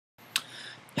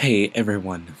Hey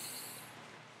everyone.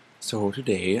 So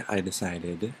today I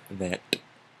decided that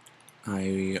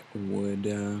I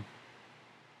would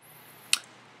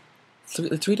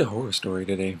let's read a horror story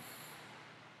today.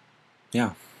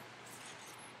 Yeah.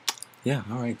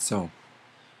 Alright, so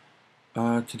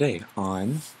today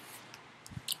on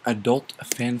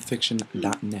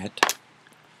adultfanfiction.net,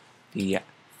 the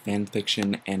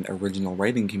fanfiction and original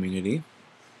writing community,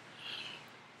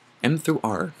 M through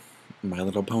R, My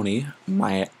Little Pony,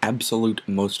 my absolute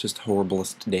mostest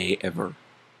horriblest day ever.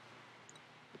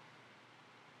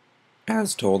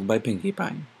 As told by Pinkie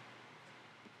Pie.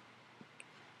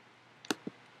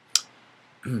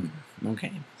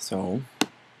 Okay, so...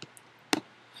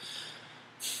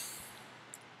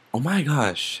 Oh my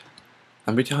gosh!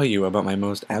 Let me tell you about my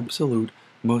mostest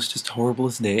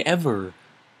horriblest day ever!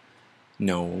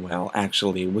 No, well,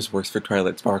 actually, it was worse for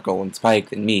Twilight Sparkle and Spike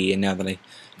than me, and now that I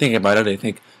think about it, I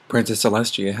think Princess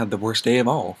Celestia had the worst day of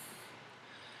all.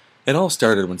 It all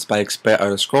started when Spike spat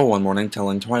out a scroll one morning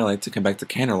telling Twilight to come back to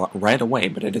Canterlot right away,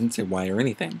 but I didn't say why or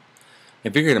anything. I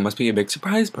figured it must be a big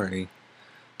surprise party.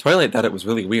 Twilight thought it was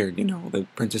really weird, you know,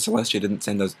 that Princess Celestia didn't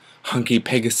send those hunky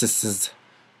Pegasuses,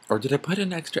 or did I put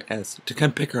an extra S, to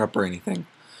come pick her up or anything.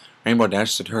 Rainbow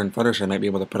Dash said her and Fluttershy might be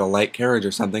able to put a light carriage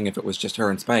or something if it was just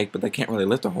her and Spike, but they can't really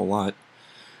lift a whole lot.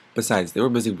 Besides, they were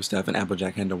busy with stuff and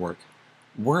Applejack had to work.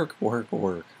 Work.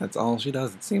 That's all she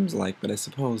does, it seems like, but I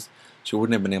suppose she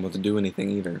wouldn't have been able to do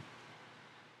anything either.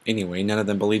 Anyway, none of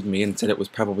them believed me and said it was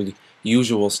probably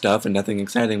usual stuff and nothing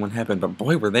exciting would happen, but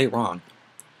boy were they wrong.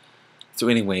 So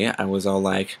anyway, I was all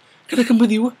like, "Can I come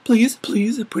with you? Please,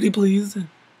 pretty please?"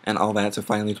 And all that, so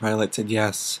finally Twilight said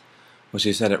yes. Well,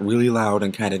 she said it really loud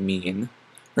and kind of mean.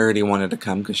 Rarity wanted to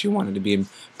come because she wanted to be in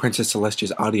Princess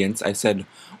Celestia's audience. I said,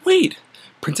 "Wait,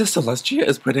 Princess Celestia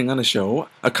is putting on a show?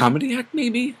 A comedy act,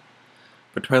 maybe?"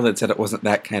 But Twilight said it wasn't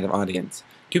that kind of audience.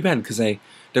 Too bad, because I'd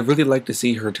really liked to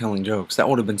see her telling jokes. That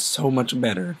would have been so much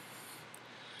better.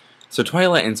 So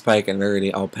Twilight and Spike and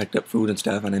Rarity all packed up food and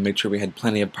stuff, and I made sure we had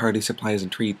plenty of party supplies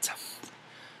and treats.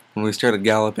 When we started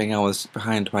galloping, I was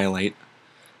behind Twilight.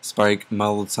 Spike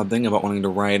mulled something about wanting to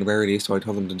ride Rarity, so I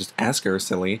told him to just ask her,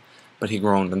 silly, but he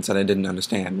groaned and said I didn't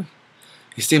understand.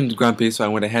 He seemed grumpy, so I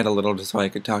went ahead a little just so I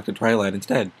could talk to Twilight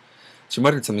instead. She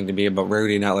muttered something to me about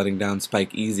Rarity not letting down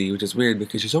Spike easy, which is weird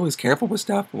because she's always careful with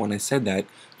stuff, but when I said that,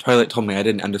 Twilight told me I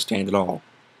didn't understand at all.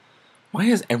 Why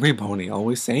is every pony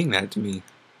always saying that to me?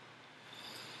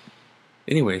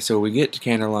 Anyway, so we get to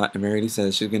Canterlot, and Rarity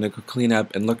says she's going to go clean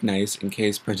up and look nice in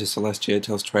case Princess Celestia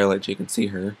tells Twilight she can see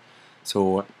her.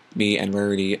 So me and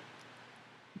Rarity,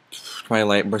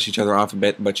 Twilight brush each other off a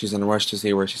bit, but she's in a rush to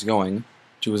see where she's going.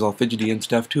 She was all fidgety and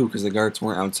stuff too because the guards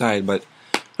weren't outside, but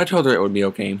I told her it would be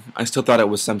okay. I still thought it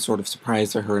was some sort of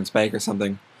surprise for her and Spike or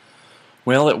something.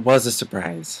 Well, it was a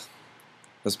surprise.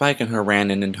 The Spike and her ran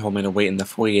in and told me to wait in the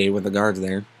foyer with the guards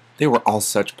there. They were all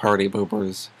such party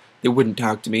poopers. They wouldn't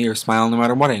talk to me or smile no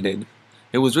matter what I did.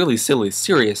 It was really silly,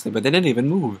 seriously, but they didn't even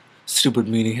move. Stupid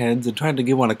meanie heads, and tried to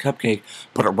give one a cupcake,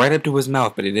 put it right up to his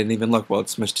mouth, but he didn't even look while it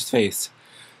smushed his face.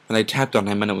 Then I tapped on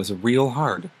him and it was real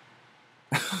hard.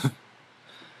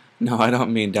 No, I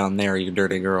don't mean down there, you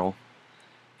dirty girl.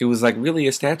 He was like really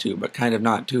a statue, but kind of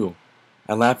not too.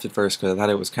 I laughed at first because I thought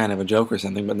it was kind of a joke or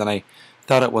something, but then I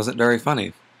thought it wasn't very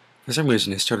funny. For some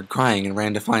reason I started crying and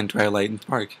ran to find Twilight and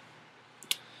Spark.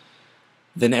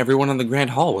 Then everyone in the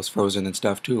Grand Hall was frozen and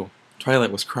stuff too.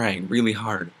 Twilight was crying really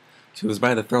hard. She was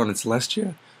by the throne and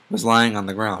Celestia was lying on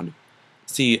the ground.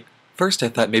 See, first I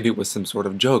thought maybe it was some sort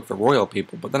of joke for royal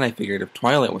people, but then I figured if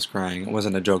Twilight was crying, it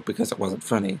wasn't a joke because it wasn't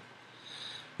funny.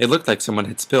 It looked like someone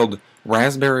had spilled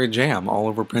raspberry jam all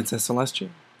over Princess Celestia.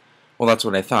 Well, that's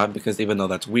what I thought, because even though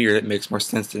that's weird, it makes more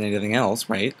sense than anything else,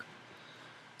 right?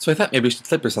 So I thought maybe she'd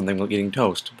slip or something while eating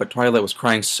toast, but Twilight was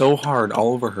crying so hard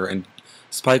all over her, and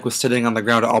Spike was sitting on the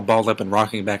ground all balled up and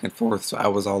rocking back and forth, so I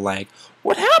was all like,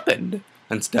 "What happened?"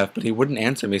 and stuff, but he wouldn't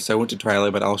answer me, so I went to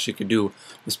Twilight, but all she could do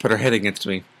was put her head against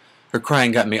me. Her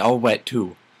crying got me all wet,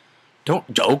 too.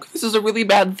 "Don't joke, this is a really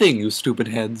bad thing, you stupid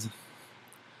heads."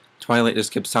 Twilight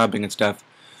just kept sobbing and stuff.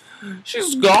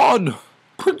 "She's gone!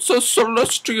 Princess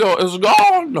Celestia is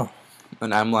gone!"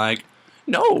 And I'm like,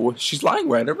 "No, she's lying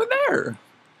right over there."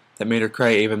 That made her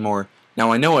cry even more.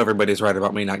 Now I know everybody's right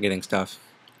about me not getting stuff.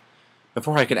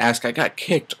 Before I could ask, I got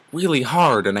kicked really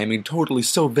hard, and I mean totally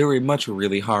so very much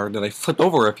really hard that I flipped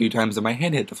over a few times and my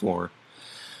head hit the floor.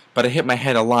 But I hit my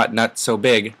head a lot, not so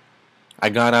big. I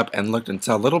got up and looked and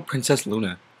saw little Princess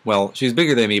Luna. Well, she's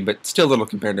bigger than me, but still little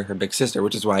compared to her big sister,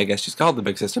 which is why I guess she's called the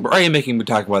big sister. But are you making me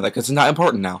talk about that? Because it's not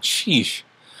important now. Sheesh.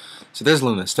 So there's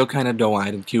Luna, still kind of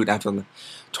doe-eyed and cute after the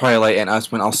Twilight and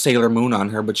us went all Sailor Moon on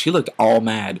her, but she looked all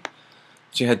mad.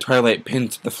 She had Twilight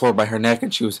pinned to the floor by her neck,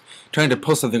 and she was trying to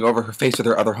pull something over her face with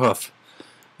her other hoof.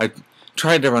 I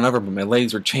tried to run over, but my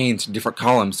legs were chained to different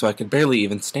columns, so I could barely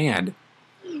even stand.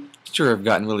 Sure, I've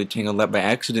gotten really tangled up by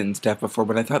accident and stuff before,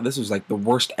 but I thought this was like the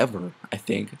worst ever, I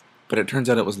think. But it turns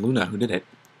out it was Luna who did it.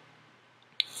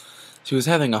 She was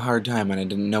having a hard time, and I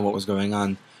didn't know what was going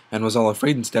on, and was all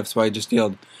afraid and stuff, so I just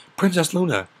yelled, "Princess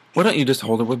Luna, why don't you just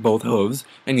hold her with both hooves,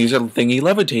 and use her thingy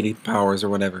levitating powers or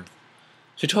whatever?"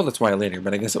 She told us why later,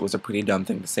 but I guess it was a pretty dumb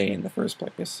thing to say in the first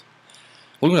place.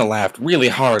 Luna laughed really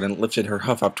hard and lifted her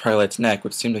hoof up Twilight's neck,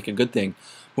 which seemed like a good thing,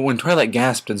 but when Twilight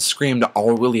gasped and screamed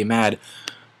all really mad,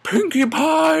 "Pinkie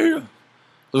Pie!"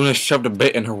 Luna shoved a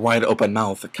bit in her wide-open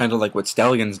mouth, kind of like what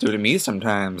stallions do to me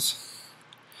sometimes.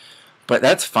 But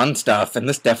that's fun stuff, and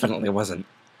this definitely wasn't.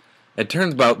 It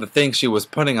turns out the thing she was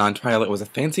putting on Twilight was a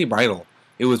fancy bridle.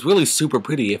 It was really super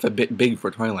pretty, if a bit big for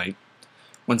Twilight.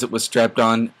 Once it was strapped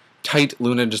on tight,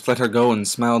 Luna just let her go and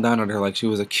smiled down at her like she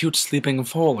was a cute sleeping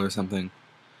foal or something.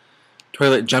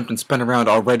 Twilight jumped and spun around,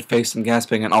 all red-faced and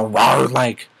gasping and all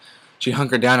rawr-like. She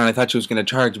hunkered down, and I thought she was going to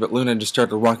charge, but Luna just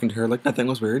started walking to her like nothing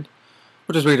was weird.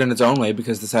 Which was weird in its own way,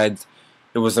 because besides,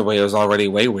 it was the way it was already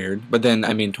way weird. But then,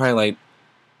 Twilight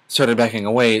started backing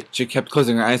away. She kept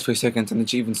closing her eyes for seconds, and then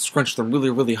she even scrunched them really,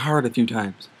 really hard a few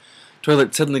times.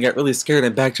 Twilight suddenly got really scared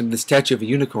and backed into the statue of a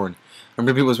unicorn. Or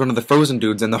maybe it was one of the frozen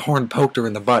dudes, and the horn poked her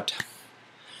in the butt.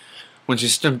 When she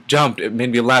jumped, it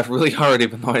made me laugh really hard,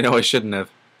 even though I know I shouldn't have.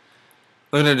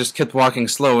 Luna just kept walking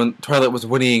slow, and Twilight was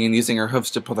whinnying and using her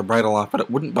hoofs to pull the bridle off, but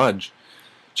it wouldn't budge.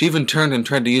 She even turned and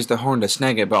tried to use the horn to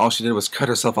snag it, but all she did was cut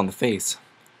herself on the face.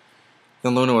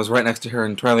 Then Luna was right next to her,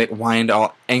 and Twilight whined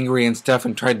all angry and stuff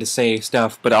and tried to say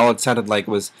stuff, but all it sounded like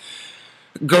was,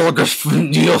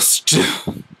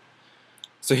 "Gorgafnilst."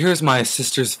 So here's my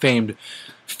sister's famed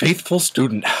faithful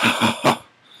student.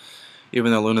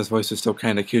 Even though Luna's voice was still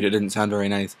kinda cute, it didn't sound very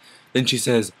nice. Then she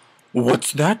says,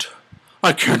 "What's that?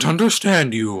 I can't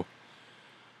understand you."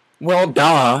 "Well,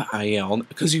 duh," I yelled,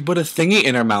 "'cause you put a thingy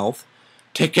in her mouth.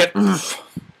 Take it."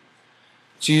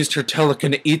 She used her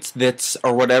telekinesis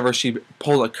or whatever. She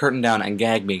pulled a curtain down and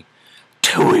gagged me.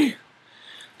 Tooey.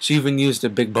 She even used a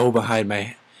big bow behind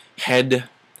my head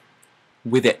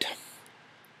with it.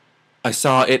 I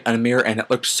saw it in a mirror, and it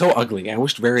looked so ugly. I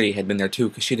wished Verity had been there too,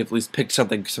 because she'd have at least picked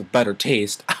something of better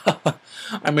taste.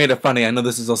 I made it funny. I know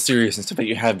this is all serious and stuff, but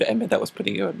you have to admit that was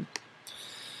pretty good.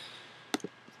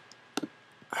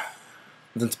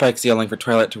 Then Spike's yelling for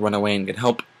Twilight to run away and get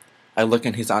help. I look,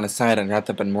 and he's on his side and wrapped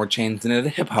up in more chains than at a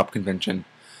hip-hop convention.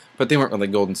 But they weren't really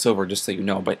gold and silver, just so you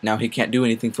know, but now he can't do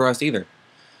anything for us either.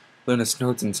 Luna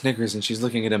snorts and snickers, and she's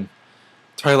looking at him.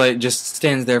 Twilight just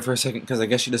stands there for a second, because I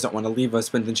guess she doesn't want to leave us,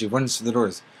 but then she runs to the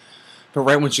doors. But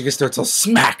right when she gets there, it's all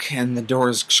smack, and the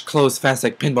doors close fast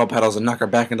like pinball paddles and knock her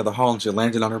back into the hall, and she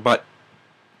landed on her butt.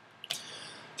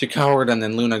 She cowered, and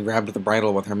then Luna grabbed the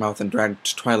bridle with her mouth and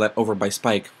dragged Twilight over by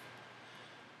Spike.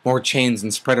 More chains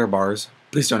and spreader bars.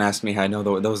 Please don't ask me how I know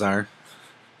what those are.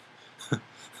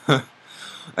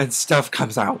 And stuff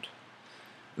comes out.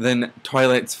 Then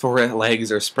Twilight's four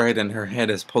legs are spread and her head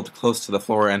is pulled close to the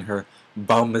floor and her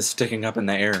bum is sticking up in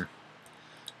the air.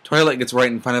 Twilight gets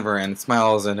right in front of her and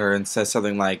smiles at her and says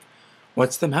something like,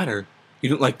 "What's the matter? You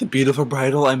don't like the beautiful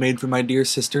bridle I made for my dear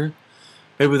sister?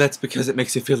 Maybe that's because it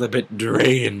makes you feel a bit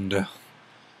drained."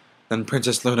 Then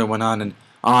Princess Luna went on and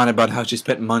on about how she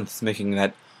spent months making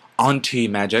that auntie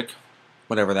magic,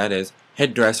 whatever that is,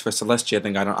 headdress for Celestia,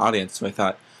 then got an audience, so I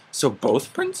thought, so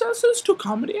both princesses do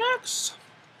comedy acts?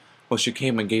 Well, she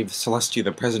came and gave Celestia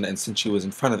the present, and since she was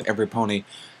in front of every pony,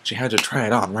 she had to try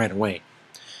it on right away.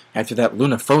 After that,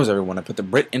 Luna froze everyone and put the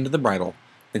Brit into the bridle.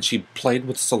 Then she played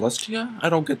with Celestia? I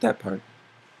don't get that part.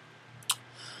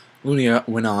 Luna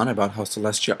went on about how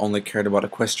Celestia only cared about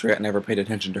Equestria and never paid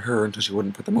attention to her until she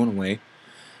wouldn't put the moon away.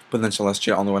 But then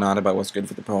Celestia only went on about what's good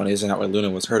for the ponies and not why Luna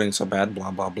was hurting so bad,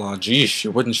 blah blah blah. Geez, she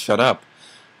wouldn't shut up.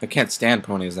 I can't stand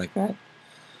ponies like that.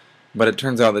 But it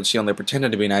turns out that she only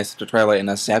pretended to be nice to Twilight and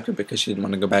us zapped her because she didn't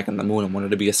want to go back in the moon and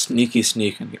wanted to be a sneaky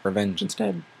sneak and get revenge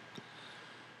instead.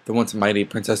 The once mighty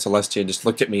Princess Celestia just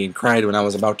looked at me and cried when I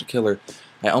was about to kill her.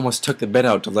 I almost took the bed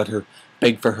out to let her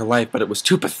beg for her life, but it was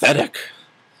too pathetic.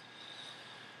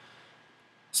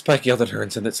 Spike yelled at her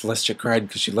and said that Celestia cried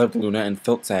because she loved Luna and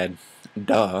felt sad.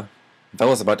 Duh. If I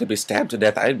was about to be stabbed to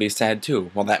death, I'd be sad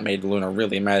too. Well, that made Luna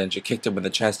really mad, and she kicked him in the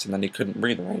chest, and then he couldn't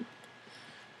breathe right.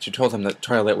 She told him that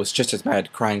Twilight was just as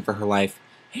mad, crying for her life.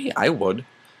 Hey, I would.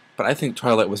 But I think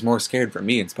Twilight was more scared for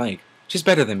me and Spike. She's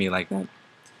better than me like that.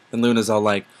 And Luna's all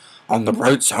like, on the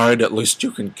bright side, at least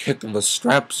you can kick the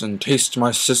straps and taste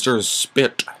my sister's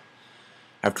spit.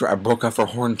 After I broke off her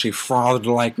horn, she frothed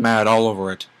like mad all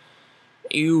over it.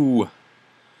 Ew.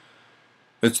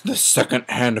 It's the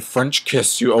second-hand French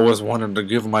kiss you always wanted to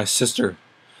give my sister.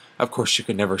 Of course, she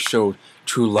could never show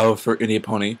true love for any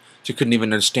pony. She couldn't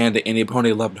even understand that any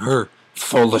pony loved her.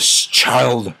 Foolish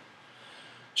child!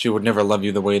 She would never love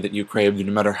you the way that you craved,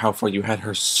 no matter how far you had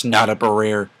her snot up her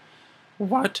rear.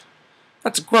 What?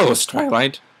 That's gross,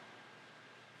 Twilight.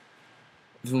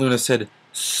 Luna said,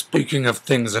 speaking of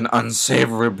things in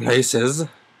unsavory places,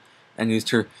 and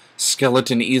used her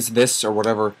skeleton ease this or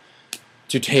whatever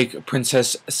to take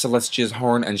Princess Celestia's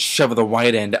horn and shove the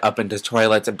white end up into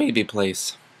Twilight's baby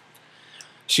place.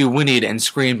 She whinnied and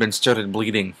screamed and started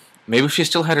bleeding. Maybe she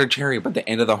still had her cherry, but the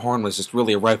end of the horn was just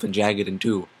really rough and jagged in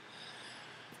two.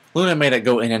 Luna made it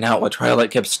go in and out while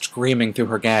Twilight kept screaming through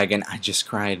her gag, and I just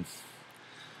cried.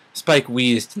 Spike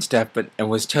wheezed and stuff, and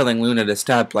was telling Luna to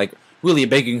stop, like, really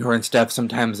begging her and stuff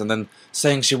sometimes, and then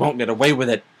saying she won't get away with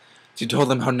it. She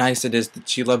told him how nice it is that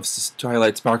she loves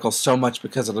Twilight Sparkle so much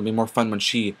because it'll be more fun when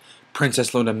she,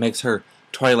 Princess Luna, makes her,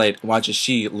 Twilight, watches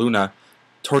she, Luna,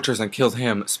 tortures and kills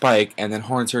him, Spike, and then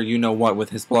horns her you-know-what with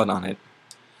his blood on it.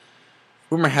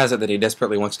 Rumor has it that he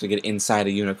desperately wants to get inside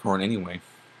a unicorn anyway.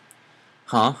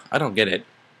 Huh? I don't get it.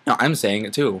 No, I'm saying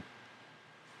it too.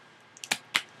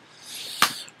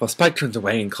 Well, Spike turns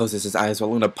away and closes his eyes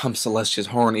while Luna pumps Celestia's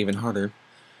horn even harder.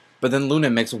 But then Luna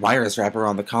makes wires wrap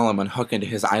around the column and hook into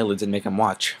his eyelids and make him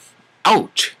watch.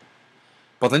 Ouch!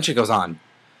 Well, then she goes on.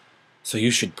 So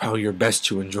you should probably your best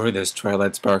to enjoy this,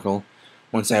 Twilight Sparkle.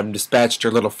 Once I have dispatched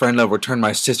your little friend, I'll return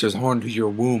my sister's horn to your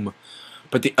womb.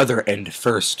 But the other end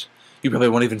first. You probably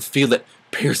won't even feel it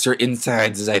pierce your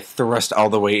insides as I thrust all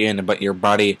the way in, but your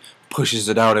body pushes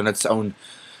it out on its own.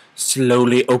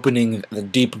 Slowly opening the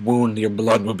deep wound, your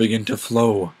blood will begin to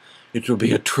flow. It will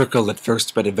be a trickle at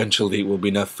first, but eventually it will be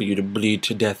enough for you to bleed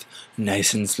to death,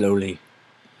 nice and slowly.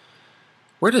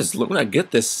 Where does Luna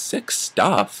get this sick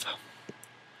stuff?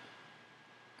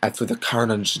 After the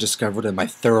carnage is discovered and my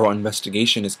thorough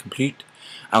investigation is complete,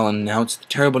 I'll announce the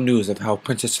terrible news of how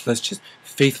Princess Celestia's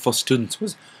faithful students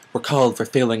were called for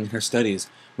failing in her studies.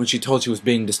 When she told she was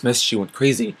being dismissed, she went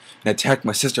crazy and attacked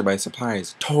my sister by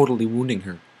surprise, totally wounding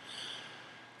her.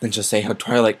 Then she'll say how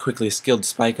Twilight quickly skilled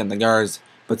Spike and the guards,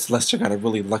 but Celestia got a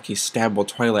really lucky stab while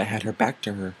Twilight had her back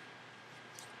to her.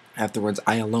 Afterwards,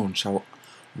 I alone shall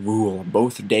rule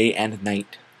both day and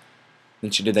night.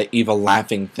 Then she did that evil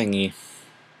laughing thingy.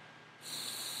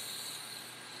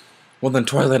 Well, then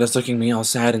Twilight is looking at me all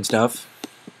sad and stuff.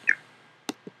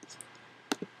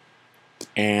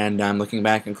 And I'm looking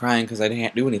back and crying because I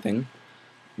can't do anything.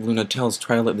 Luna tells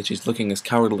Twilight that she's looking as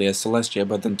cowardly as Celestia,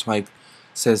 but then Spike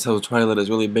says how Twilight is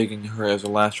really begging her as a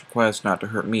last request not to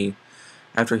hurt me.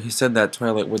 After he said that,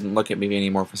 Twilight wouldn't look at me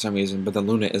anymore for some reason, but then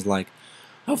Luna is like,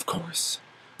 of course,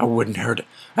 I wouldn't hurt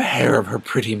a hair of her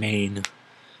pretty mane.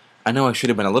 I know I should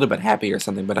have been a little bit happy or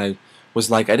something, but I was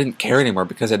like, I didn't care anymore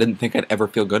because I didn't think I'd ever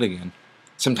feel good again.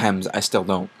 Sometimes I still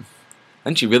don't.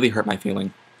 Then she really hurt my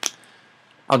feeling.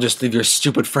 I'll just leave your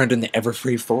stupid friend in the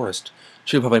ever-free forest.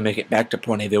 She'll probably make it back to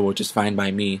Ponyville, which is fine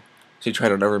by me. She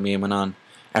tried it over me and went on.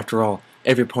 After all,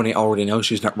 every pony already knows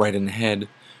she's not right in the head.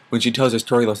 When she tells her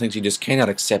story, they'll think she just cannot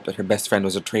accept that her best friend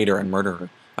was a traitor and murderer.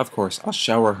 Of course, I'll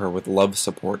shower her with love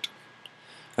support.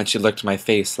 And she licked my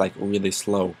face, like, really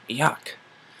slow. Yuck!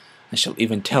 I shall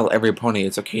even tell every pony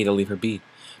it's okay to leave her be.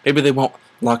 Maybe they won't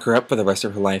lock her up for the rest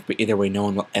of her life, but either way no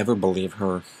one will ever believe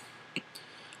her.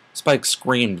 Spike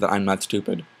screamed that I'm not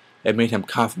stupid. It made him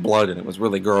cough blood, and it was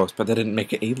really gross, but that didn't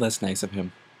make it any less nice of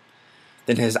him.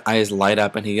 Then his eyes light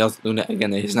up, and he yells at Luna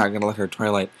again that he's not going to let her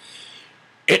Twilight.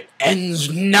 It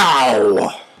ends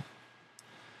now!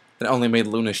 That only made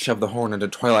Luna shove the horn into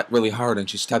Twilight really hard, and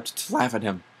she stopped to laugh at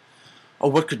him. Oh,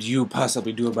 what could you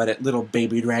possibly do about it, little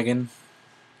baby dragon?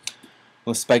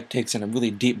 Well, Spike takes in a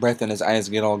really deep breath, and his eyes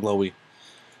get all glowy.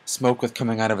 Smoke was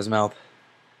coming out of his mouth.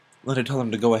 Luna told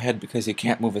him to go ahead because he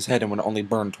can't move his head and would only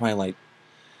burn Twilight.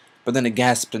 But then he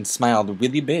gasped and smiled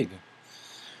really big.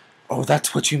 Oh,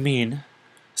 that's what you mean.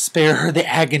 Spare her the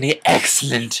agony.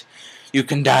 Excellent. You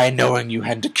can die knowing you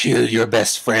had to kill your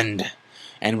best friend,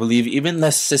 and will leave even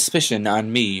less suspicion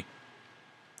on me.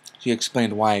 She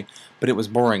explained why, but it was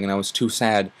boring and I was too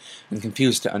sad and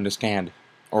confused to understand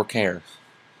or care.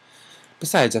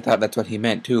 Besides, I thought that's what he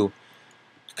meant, too.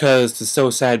 Because it's so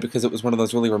sad because it was one of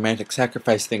those really romantic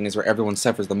sacrifice things where everyone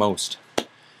suffers the most.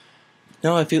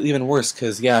 Now I feel even worse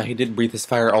because, yeah, he did breathe his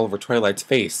fire all over Twilight's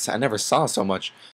face. I never saw so much.